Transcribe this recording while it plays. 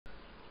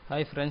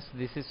Hi friends,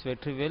 this is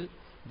Vetrivel.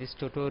 This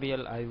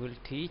tutorial I will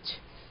teach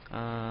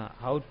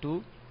how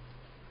to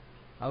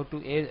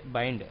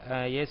bind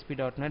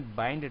ASP.NET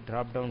bind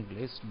drop-down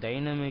list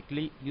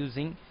dynamically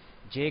using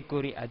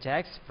Jquery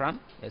AJAX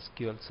from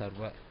SQL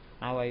Server.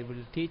 Now I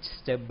will teach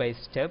step by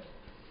step.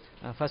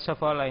 First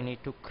of all, I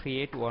need to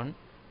create one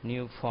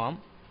new form.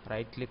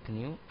 Right click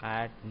new,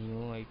 add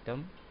new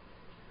item.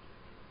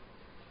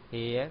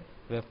 Here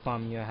web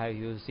form you have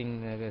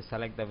using,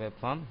 select the web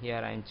form. Here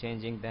I am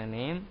changing the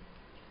name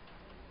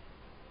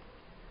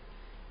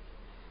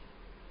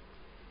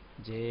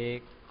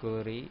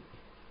jQuery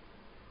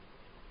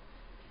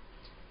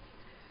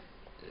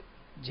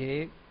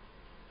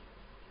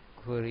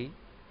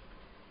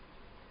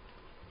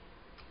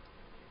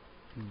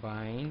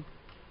bind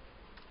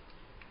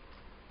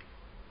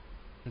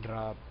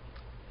drop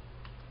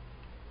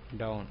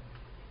down.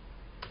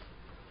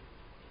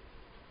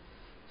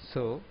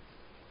 So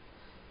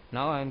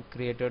now I am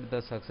created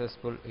the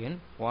successful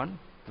in one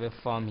web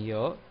form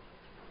here.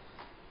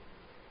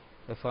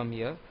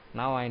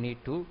 Now I need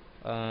to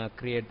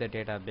create the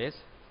database.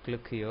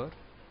 Click here,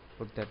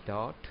 put the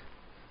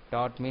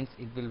dot means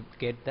it will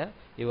get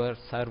your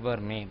server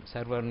name.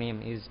 Server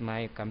name is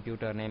my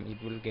computer name.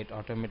 It will get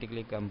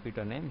automatically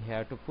computer name. You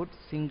have to put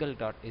single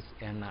dot is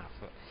enough.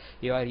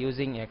 You are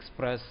using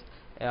Express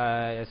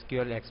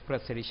SQL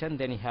Express edition,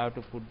 then you have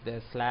to put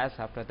the slash.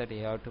 After that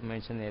you have to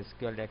mention the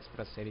SQL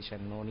Express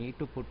edition. No need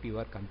to put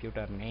your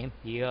computer name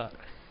here.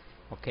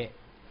 Okay,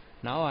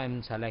 now I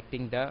am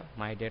selecting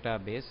my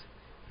database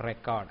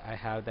record. I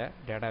have the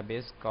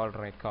database called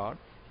record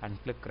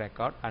and click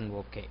record and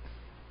OK.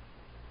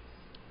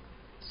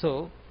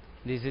 So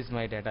this is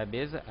my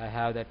database. I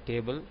have the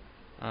table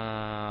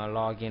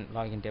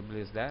login table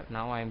is there.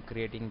 Now I am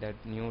creating that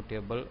new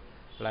table,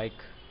 like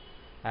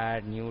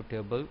add new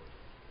table.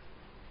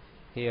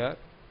 Here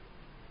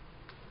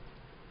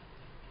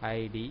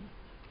ID,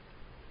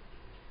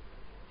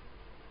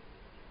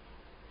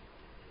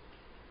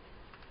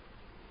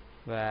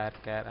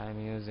 varchar I am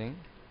using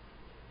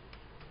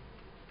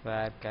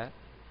varchar,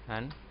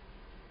 and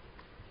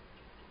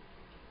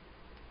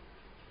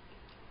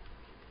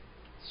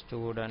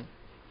student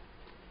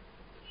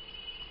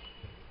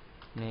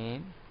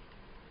name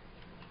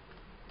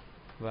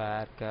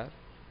varchar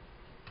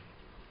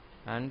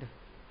and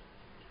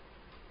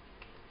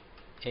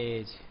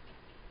age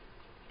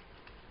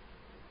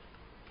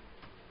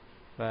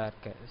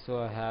varchar. So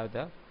I have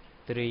the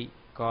 3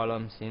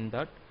 columns in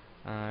that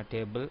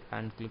table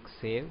and click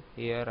save.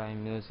 Here I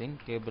am using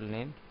table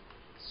name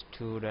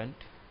student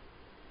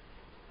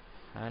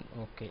and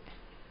OK.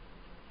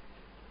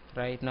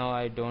 Right now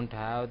I don't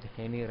have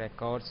any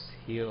records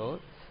here,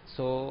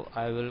 so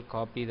I will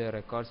copy the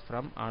records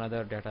from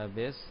another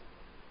database.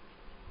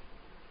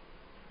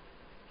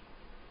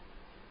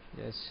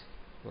 Just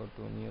go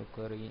to new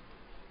query.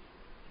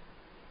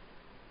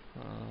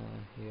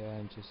 Here I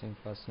am choosing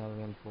personal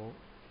info,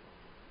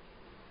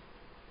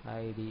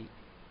 ID,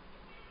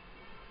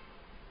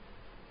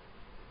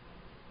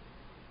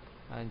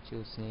 and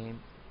choose name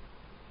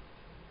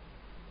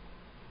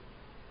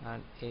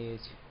and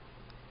age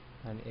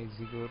and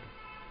execute.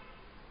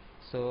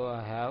 So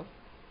I have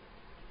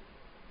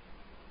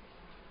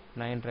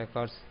 9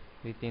 records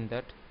within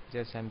that.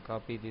 Just I'm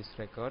copy these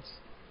records,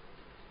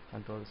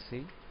 Control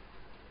C,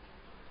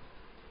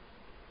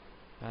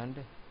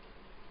 and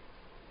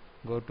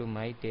go to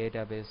my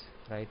database.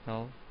 Right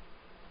now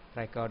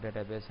record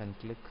database and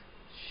click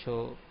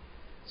show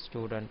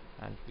student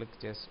and click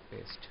just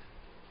paste.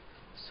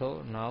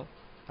 So now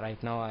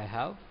right now I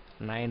have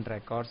 9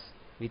 records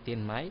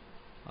within my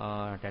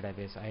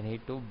database. I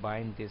need to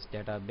bind this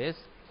database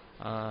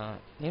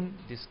in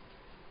this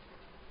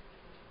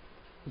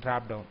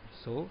drop down.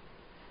 So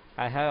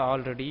I have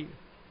already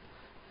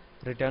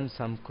written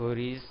some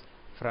queries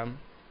from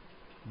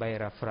by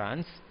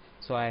reference,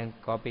 so I am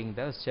copying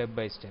the step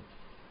by step.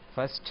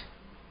 First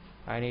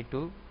I need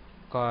to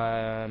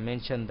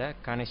mention the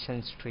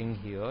connection string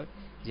here.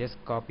 Just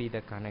copy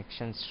the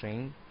connection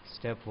string,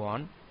 step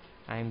 1.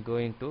 I am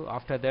going to,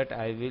 after that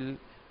I will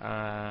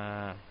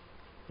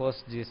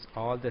post this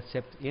all the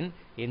steps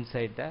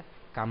inside the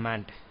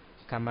command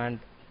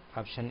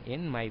option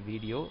in my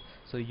video.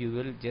 So you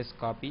will just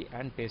copy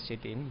and paste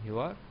it in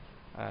your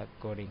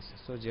codings.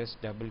 So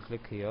just double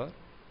click here.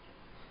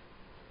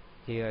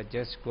 Here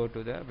just go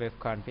to the web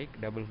config,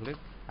 double click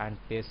and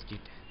paste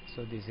it.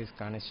 So this is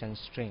connection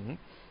string.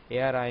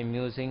 Here I am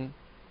using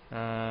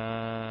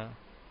my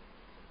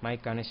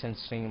connection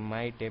string,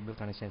 my table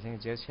connection string.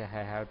 Just I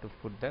have to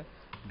put the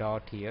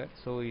dot here.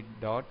 So it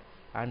dot,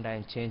 and I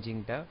am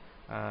changing the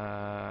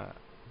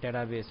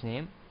database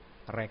name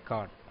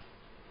record.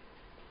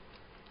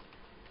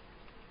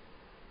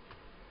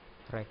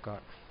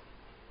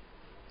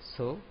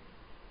 So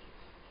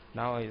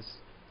now is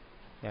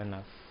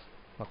enough.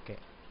 Okay,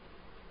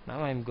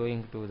 now I am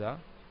going to the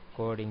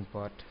coding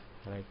part.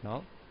 Right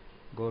now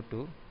go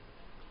to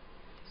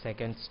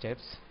second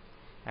steps.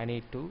 I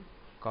need to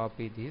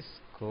copy this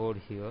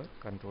code here,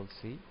 Control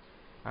C,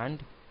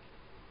 and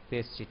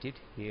paste it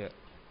here.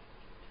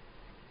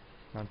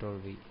 Control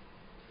V.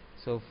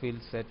 So fill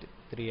set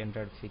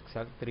 300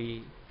 pixel,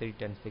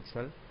 310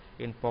 pixel.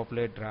 In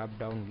populate drop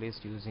down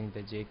list using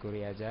the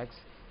Jquery AJAX,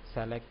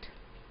 select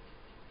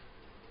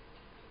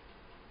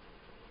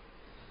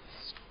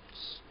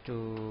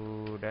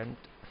student.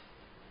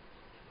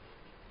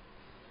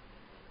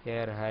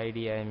 Here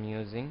ID I am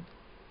using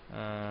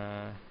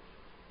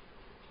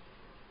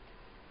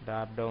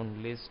drop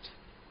down list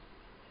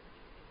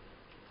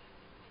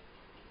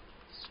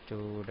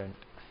student.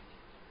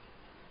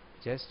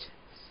 Just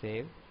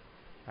save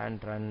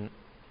and run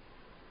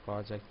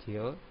project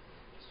here.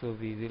 So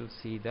we will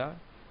see the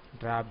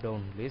drop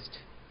down list.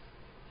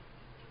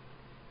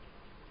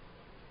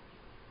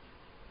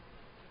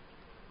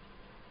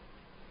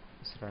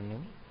 It's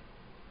running.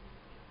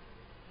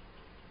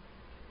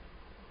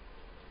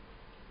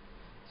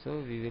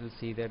 So we will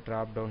see the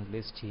drop down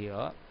list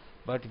here,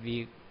 but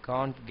we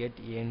can't get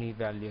any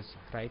values.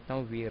 Right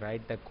now we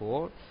write the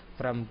code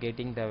from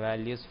getting the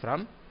values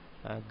from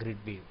grid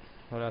view,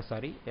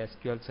 sorry,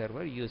 SQL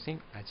server using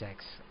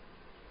AJAX.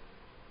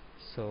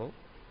 So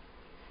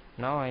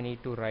now I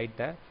need to write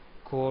the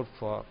code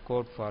for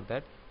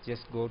that.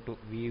 Just go to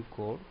view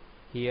code.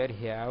 Here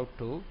you have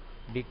to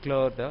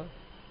declare the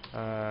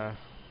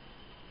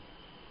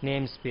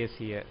namespace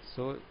here.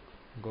 So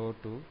go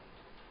to,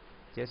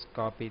 just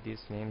copy this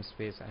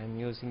namespace. I am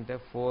using the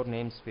 4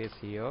 namespace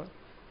here.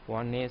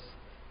 One is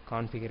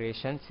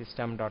configuration,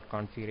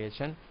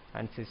 system.configuration,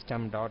 and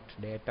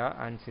system.data,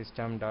 and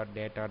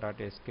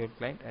system.data.sql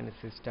client, and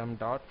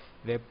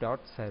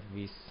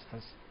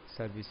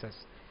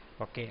system.web.services.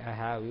 Okay, I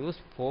have used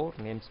 4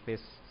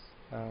 namespace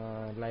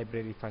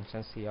library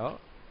functions here.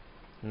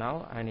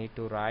 Now I need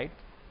to write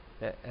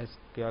the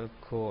SQL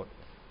code,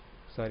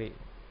 sorry,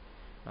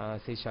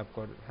 C#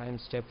 code. I am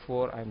step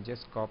 4. I am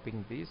just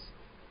copying these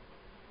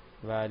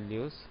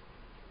values,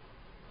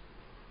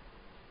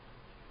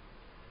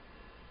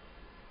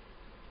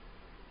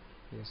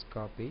 just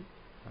copy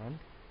and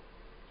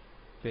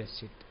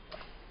paste it.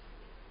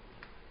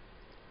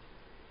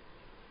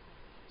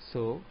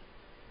 So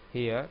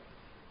here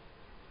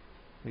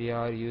we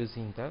are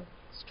using the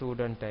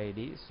student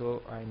ID,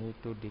 so I need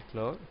to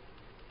declare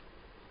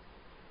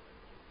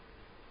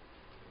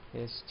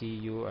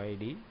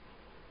STUID,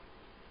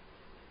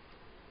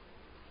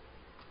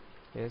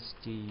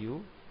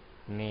 STU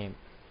name,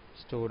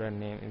 student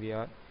name we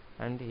are,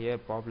 and here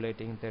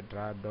populating the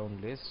drop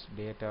down list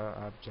data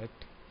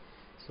object.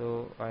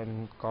 So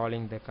I'm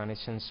calling the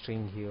connection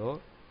string here.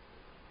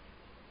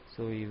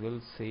 So we will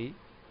see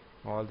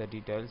all the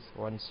details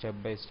one step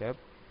by step.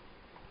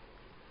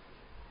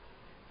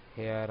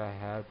 Here I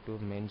have to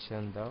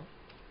mention the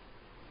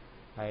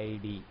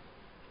ID,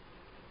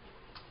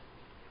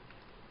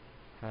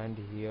 and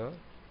here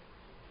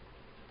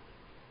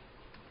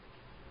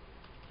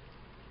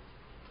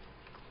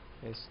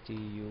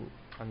stu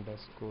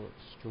underscore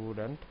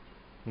student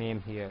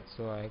name here.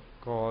 So I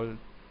call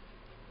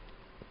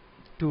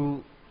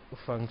 2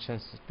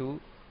 functions, 2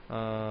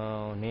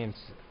 names,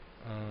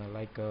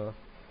 like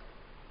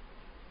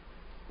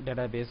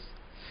database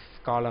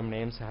column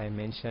names I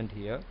mentioned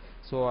here.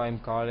 So I'm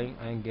calling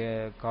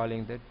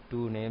the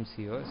 2 names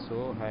here.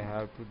 So I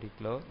have to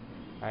declare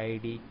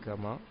id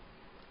comma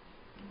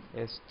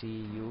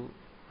stu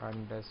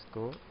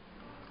underscore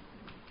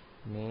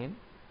name.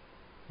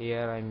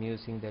 Here I'm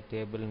using the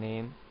table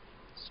name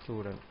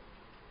student.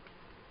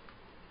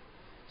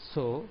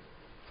 So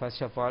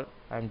first of all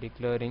I'm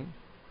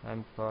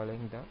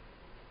calling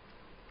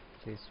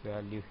this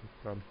value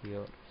from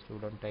here,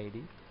 student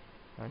ID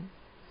and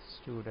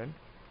student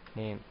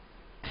name.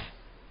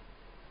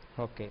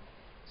 Okay,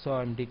 so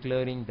I'm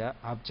declaring the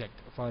object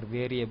for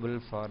variable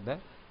for the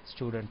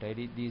student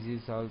ID. This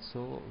is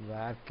also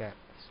varchar,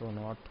 so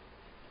not,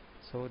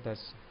 so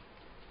that's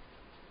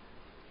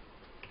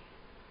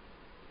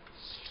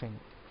string.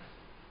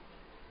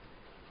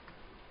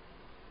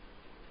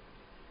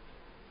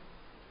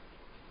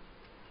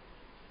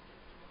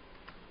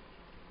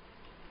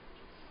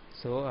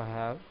 So I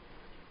have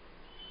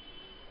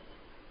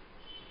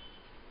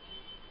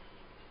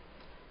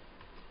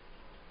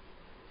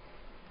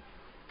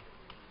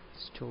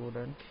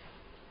student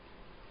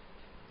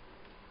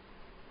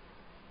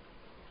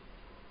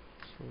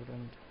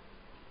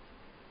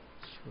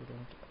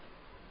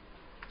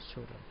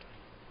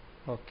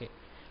okay.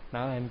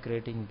 Now I am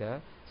creating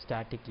the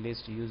static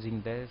list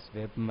using this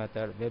web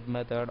method,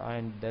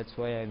 and that's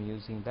why I am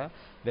using the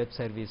web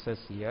services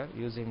here.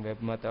 Using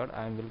web method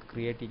I will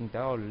creating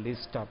the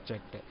list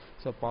object.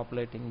 So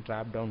populating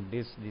drop down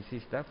list, this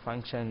is the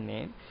function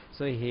name.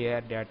 So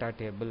here data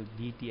table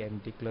dt, I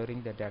am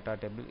declaring the data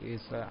table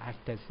is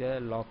act as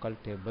a local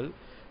table.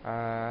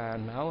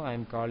 Now I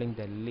am calling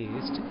the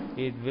list.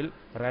 It will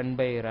run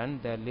by run,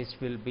 the list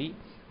will be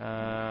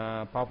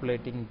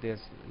populating. This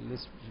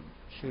list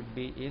should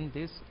be in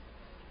this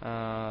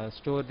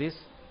store this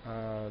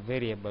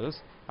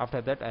variables.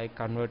 After that I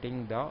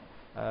converting the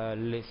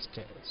list.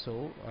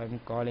 So I'm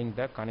calling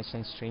the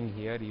connection string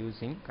here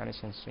using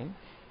connection string,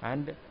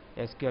 and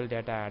SQL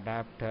data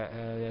adapt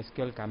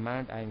SQL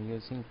command I am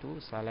using to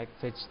select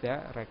fetch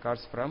the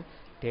records from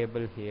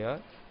table here.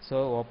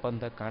 So open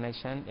the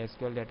connection,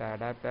 SQL data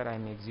adapter.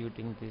 I'm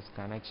executing these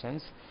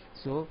connections.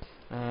 So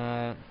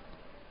and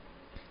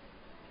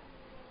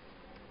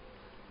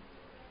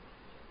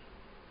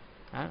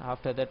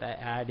after that I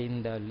add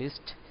in the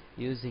list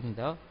using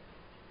the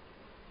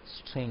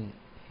string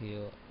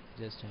here.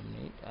 Just a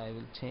minute, I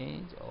will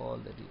change all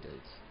the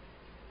details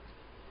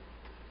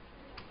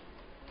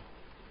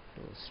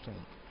to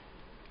string.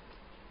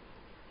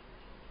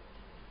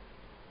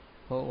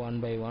 So one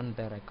by one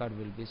the record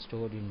will be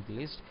stored in the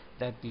list.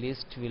 That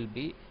list will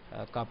be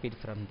copied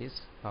from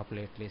this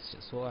populate list.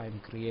 So I am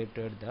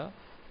created the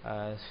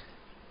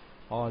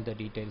all the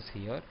details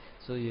here.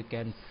 So you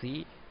can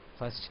see,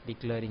 first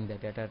declaring the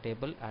data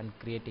table and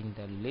creating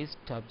the list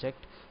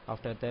object.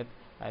 After that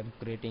I am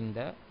creating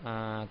the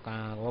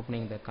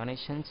opening the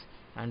connections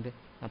and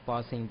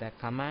passing the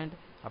command.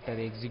 After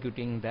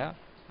executing the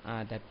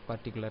that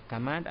particular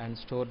command and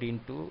stored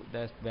into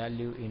the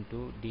value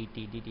into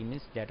dt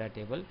means data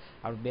table.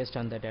 Based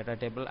on the data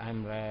table I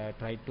am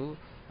try to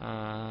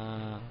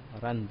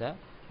run the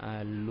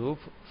loop,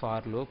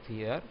 for loop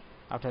here.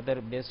 After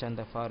that, based on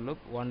the for loop,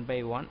 one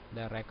by one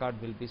the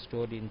record will be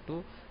stored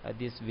into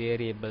these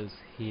variables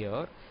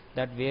here.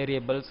 That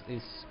variables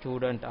is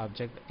student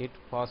object, it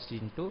passed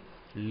into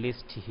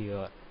list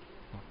here.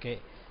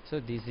 Okay, so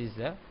this is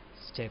the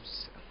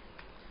steps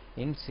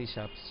in C#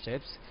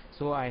 steps.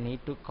 So I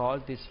need to call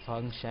this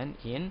function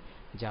in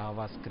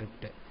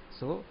JavaScript.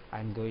 So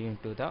I'm going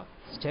to the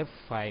step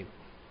 5.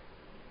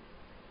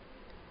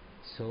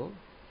 So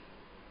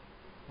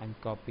I'm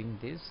copying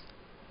these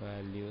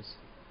values,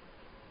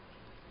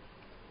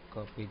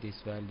 copy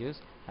these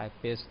values, I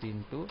paste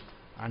into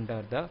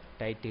under the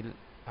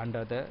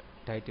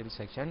title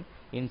section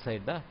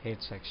inside the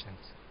head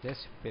sections,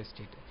 just paste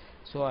it.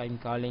 So I'm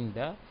calling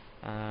the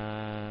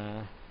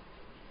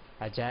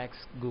Ajax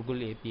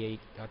Google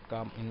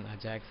API.com in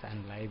Ajax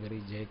and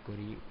library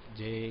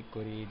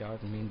jquery.min.js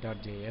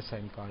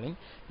I'm calling.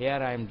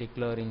 Here I am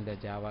declaring the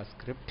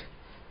JavaScript.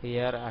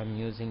 Here I am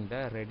using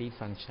the ready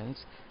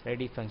functions.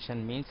 Ready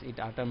function means it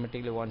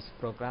automatically, once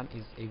program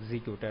is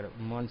executed,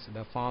 once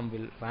the form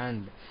will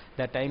run,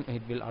 that time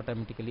it will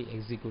automatically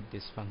execute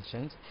these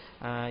functions.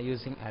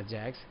 Using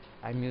Ajax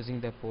I am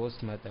using the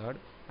post method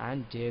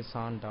and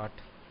json dot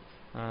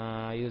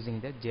using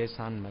the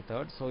json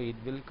method, so it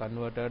will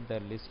converted the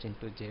list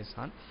into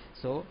json.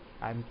 So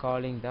I am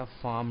calling the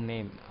form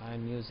name, I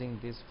am using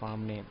this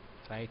form name,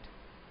 right?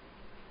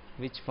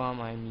 Which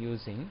form I am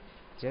using,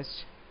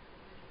 just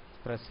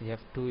press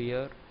F2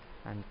 here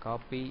and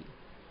copy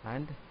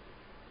and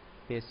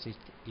paste it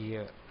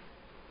here.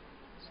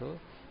 So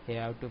you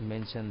have to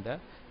mention the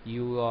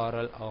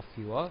URL of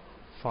your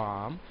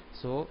form.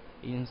 So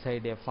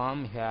inside a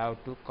form you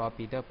have to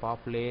copy the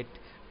populate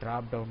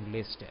drop-down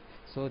list.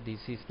 So this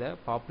is the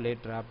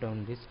populate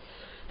drop-down list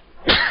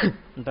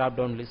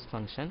drop-down list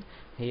function.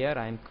 Here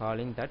I am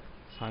calling that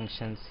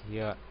functions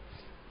here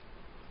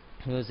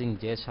using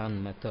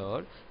JSON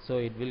method. So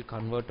it will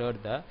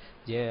converted the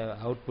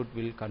output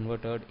will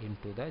converted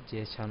into the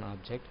JSON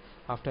object.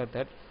 After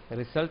that,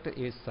 result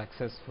is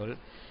successful.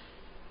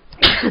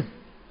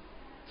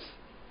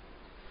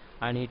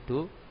 I need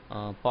to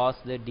pass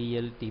the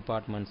DL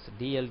departments.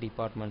 DL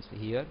departments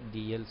here,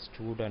 DL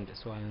student.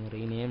 So I am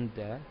renamed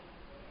the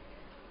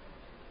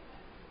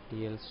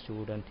DL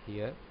student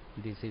here.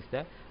 This is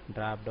the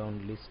drop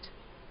down list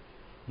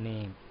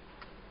name.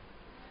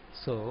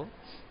 So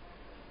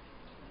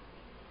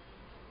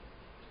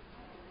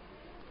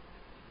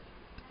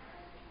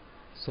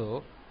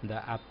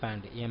the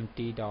append,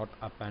 empty dot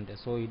append.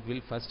 So it will,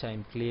 first I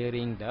am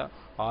clearing the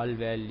all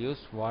values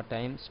what I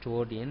am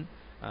stored in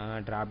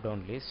drop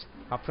down list.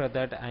 After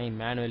that I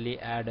manually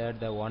added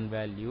the one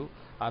value,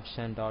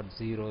 option dot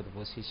 0 the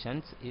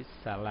positions is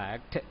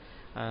select.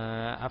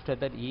 After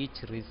that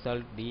each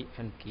result D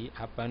and key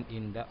append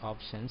in the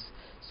options.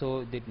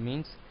 So that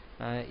means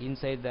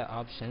inside the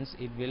options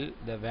it will,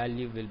 the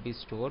value will be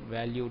stored,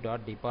 value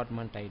dot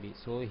department ID.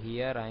 So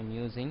here I am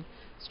using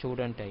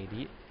student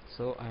ID.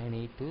 So I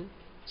need to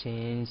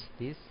change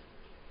this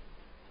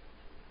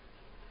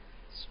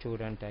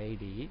student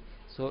ID,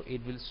 so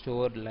it will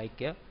store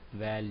like a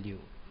value.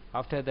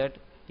 After that,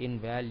 in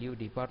value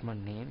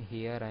department name,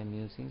 here I am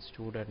using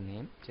student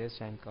name,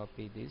 just I am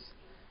copy this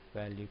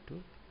value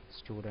to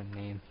student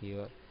name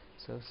here.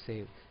 So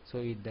save. So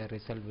the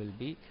result will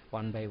be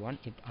one by one,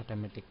 it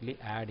automatically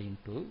add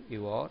into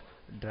your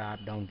drop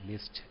down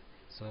list.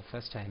 So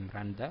first I am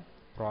run the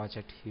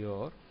project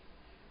here.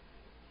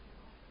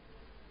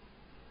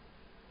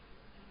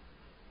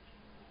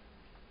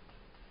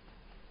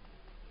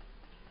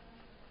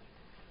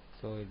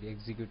 So it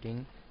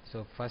executing.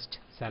 So first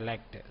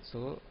select,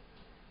 so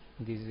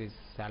this is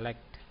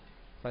select.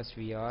 First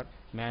we are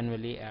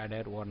manually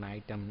added one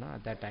item,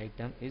 that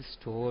item is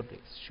stored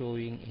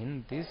showing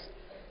in this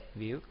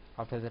view.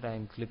 After that I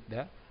am click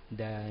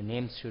the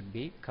name should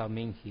be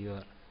coming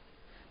here.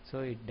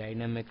 So it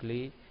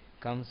dynamically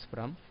comes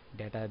from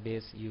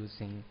database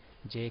using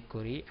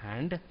jQuery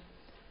and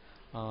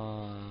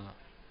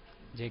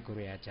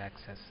jQuery AJAX.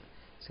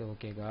 So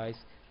okay guys,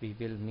 we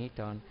will meet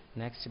on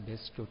next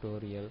best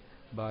tutorial.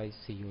 Bye,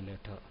 see you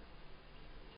later.